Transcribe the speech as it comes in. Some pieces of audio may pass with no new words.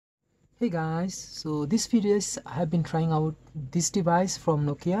Hey guys, so this video is I have been trying out this device from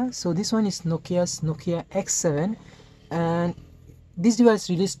Nokia. So this one is Nokia's Nokia X7, and this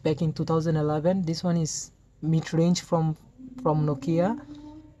device released back in 2011. This one is mid-range from Nokia,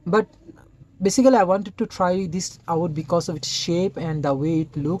 but basically I wanted to try this out because of its shape and the way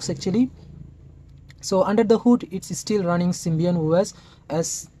it looks actually. So under the hood it's still running Symbian OS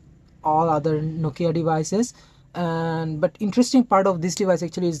as all other Nokia devices, and but interesting part of this device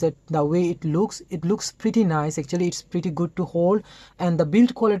actually is that the way it looks pretty nice actually. It's pretty good to hold and the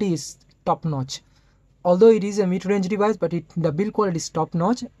build quality is top notch. Although it is a mid-range device, but the build quality is top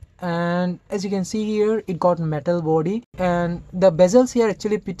notch. And as you can see here, it got metal body and the bezels here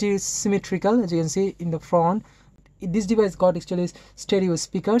actually pretty symmetrical. As you can see in the front, this device got actually stereo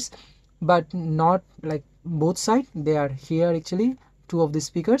speakers, but not like both sides. They are here actually, two of the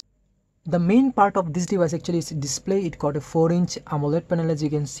speakers. The main part of this device actually is display. It got a 4-inch AMOLED panel, as you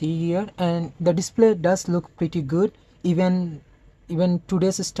can see here, and the display does look pretty good. Even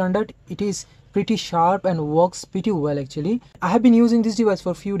today's standard, it is pretty sharp and works pretty well actually. I have been using this device for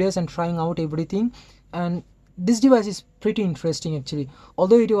a few days and trying out everything, and this device is pretty interesting actually.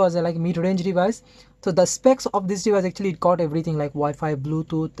 Although it was a like mid-range device, so the specs of this device actually, it got everything like Wi-Fi,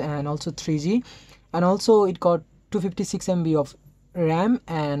 Bluetooth, and also 3G, and also it got 256 MB of RAM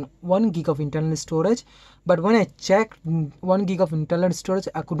and 1 gig of internal storage. But when I checked 1 gig of internal storage,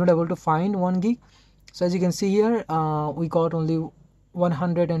 I could not able to find 1 gig. So as you can see here, we got only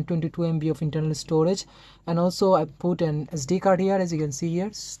 122 MB of internal storage, and also I put an SD card here, as you can see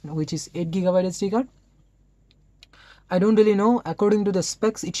here, which is 8 GB SD card. I don't really know, according to the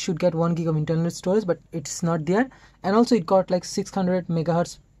specs it should get 1 gig of internal storage, but it's not there. And also it got like 600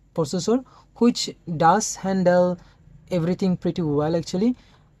 megahertz processor, which does handle everything pretty well actually.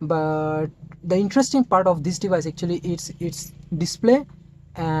 But the interesting part of this device actually is its display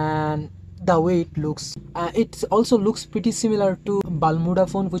and the way it looks. It also looks pretty similar to Bermuda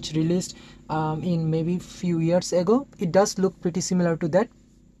phone, which released in maybe few years ago. It does look pretty similar to that.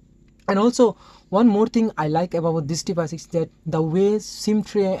 And also one more thing I like about this device is that the way SIM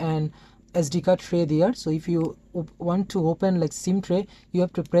tray and SD card tray there. So if you want to open like SIM tray, you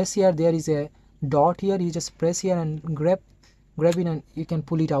have to press here. There is a dot here, you just press here and grab it and you can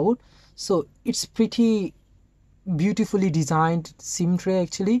pull it out. So it's pretty beautifully designed SIM tray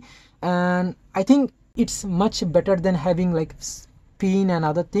actually, and I think it's much better than having like pin and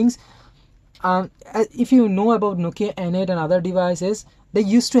other things. If you know about Nokia N8 and other devices, they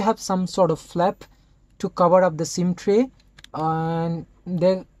used to have some sort of flap to cover up the SIM tray, and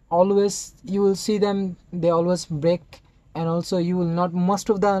they always, you will see them, they always break. And also you will not, most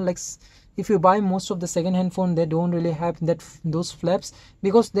of the like, if you buy most of the second-hand phone, they don't really have those flaps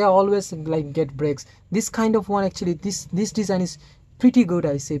because they always like get breaks. This kind of one actually, this design is pretty good,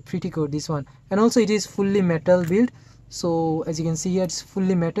 I say pretty good, this one. And also it is fully metal build. So as you can see here, it's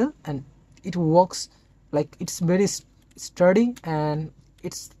fully metal and it works like, it's very sturdy, and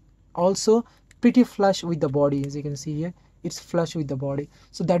it's also pretty flush with the body. As you can see here, it's flush with the body.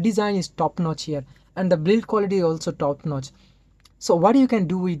 So the design is top notch here, and the build quality is also top notch. So what you can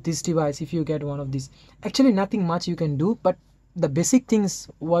do with this device if you get one of these? Actually nothing much you can do, but the basic things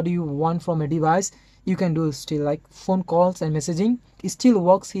what you want from a device you can do still, like phone calls and messaging. It still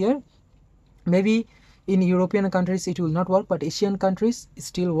works here. Maybe in European countries it will not work, but Asian countries it's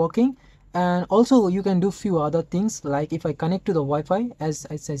still working. And also you can do few other things, like if I connect to the Wi-Fi, as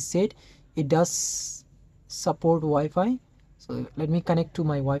I said, it does support Wi-Fi. So let me connect to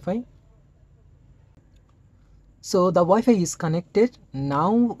my Wi-Fi. So the Wi-Fi is connected.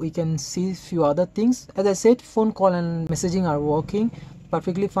 Now we can see few other things. As I said, phone call and messaging are working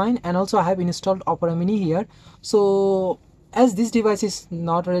perfectly fine. And also I have installed Opera Mini here. So as this device is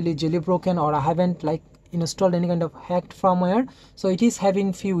not really jailbroken, or I haven't like installed any kind of hacked firmware, so it is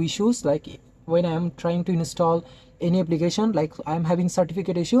having few issues, like when I am trying to install any application, like I am having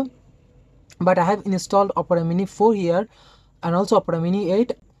certificate issue. But I have installed Opera Mini 4 here, and also Opera Mini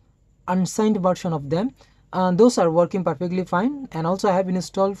 8, unsigned version of them. Those are working perfectly fine. And also I have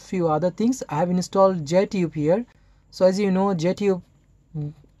installed few other things. I have installed JTube here. So as you know, JTube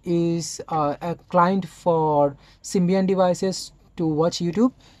is a client for Symbian devices to watch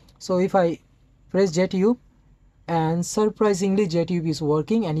YouTube. So if I press JTube, and surprisingly JTube is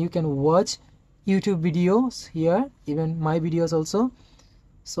working, and you can watch YouTube videos here, even my videos also.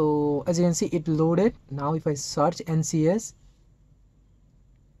 So as you can see, it loaded. Now if I search NCS,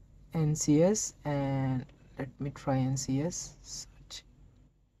 and let me try NCS search.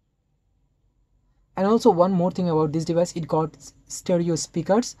 And also one more thing about this device, it got stereo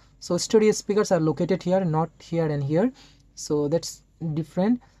speakers. So stereo speakers are located here, not here and here, so that's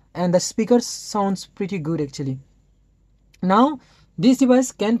different. and the speaker sounds pretty good actually. Now this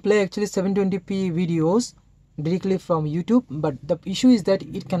device can play actually 720p videos directly from YouTube, but the issue is that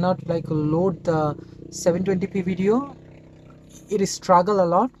it cannot like load the 720p video. It is struggle a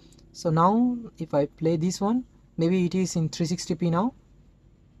lot. So now if I play this one, maybe it is in 360p now.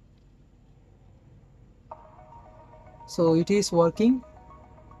 So it is working.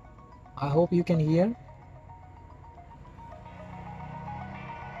 I hope you can hear.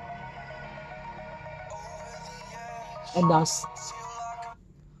 And that's,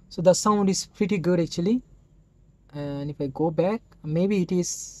 so the sound is pretty good actually. And if I go back, maybe it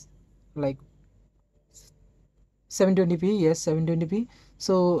is like 720p. Yes, 720p.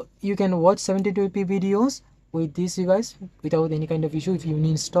 So you can watch 720p videos with this device without any kind of issue if you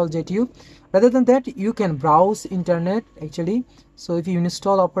install JTube. Rather than that, you can browse internet actually. So if you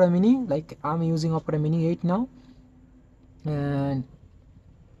install Opera Mini, like I'm using Opera Mini 8 now, and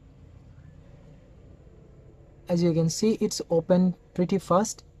as you can see, it's open pretty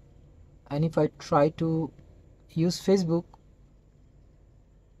fast. And if I try to use Facebook,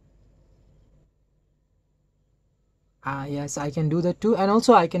 yes, I can do that too. And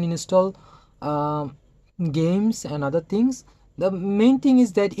also I can install games and other things. The main thing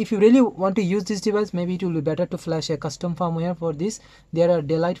is that if you really want to use this device, maybe it will be better to flash a custom firmware for this. There are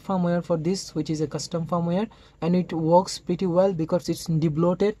daylight firmware for this, which is a custom firmware, and it works pretty well because it's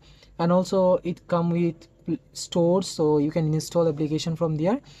debloated, and also it comes with stores, so you can install application from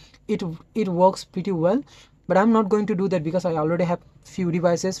there. It works pretty well, but I'm not going to do that because I already have few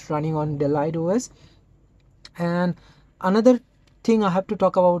devices running on daylight OS. And another thing I have to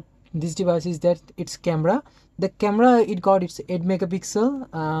talk about this device is that its camera. The camera, it got its 8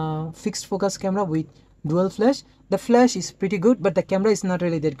 megapixel fixed focus camera with dual flash. The flash is pretty good, but the camera is not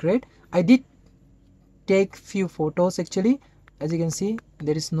really that great. I did take few photos actually. As you can see,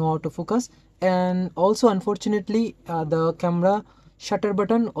 there is no autofocus, and also unfortunately the camera shutter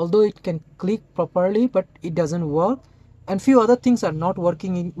button, although it can click properly, but it doesn't work. And few other things are not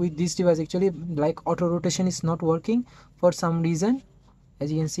working with this device actually, like auto rotation is not working for some reason.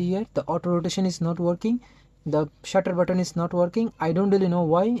 As you can see here, the auto rotation is not working, the shutter button is not working. I don't really know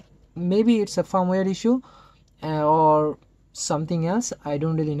why. Maybe it's a firmware issue or something else, I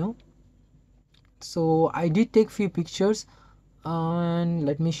don't really know. So I did take few pictures, and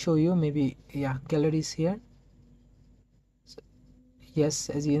let me show you. Maybe, yeah, gallery is here. So, yes,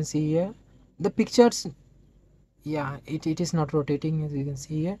 as you can see here, the pictures, yeah, it is not rotating, as you can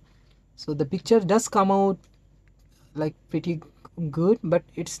see here. So the picture does come out like pretty good, but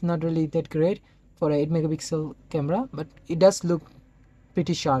it's not really that great for a 8 megapixel camera, but it does look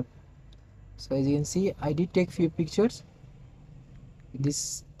pretty sharp. So as you can see, I did take few pictures,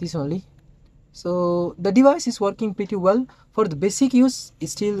 this only. So the device is working pretty well for the basic use.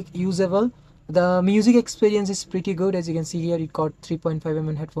 It's still usable. The music experience is pretty good. As you can see here, it got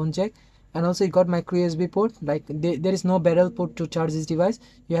 3.5mm headphone jack, and also it got micro USB port. Like there is no barrel port to charge this device,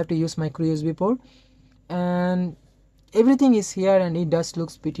 you have to use micro USB port, and everything is here, and it does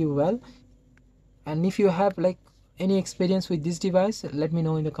looks pretty well. And if you have like any experience with this device, let me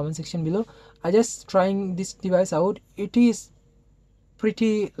know in the comment section below. I just trying this device out. It is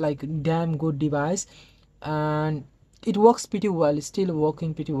pretty like damn good device, and it works pretty well. It's still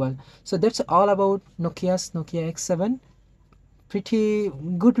working pretty well. So that's all about Nokia's Nokia X7. Pretty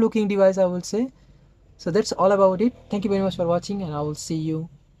good looking device, I will say. So that's all about it. Thank you very much for watching, and I will see you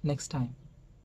next time.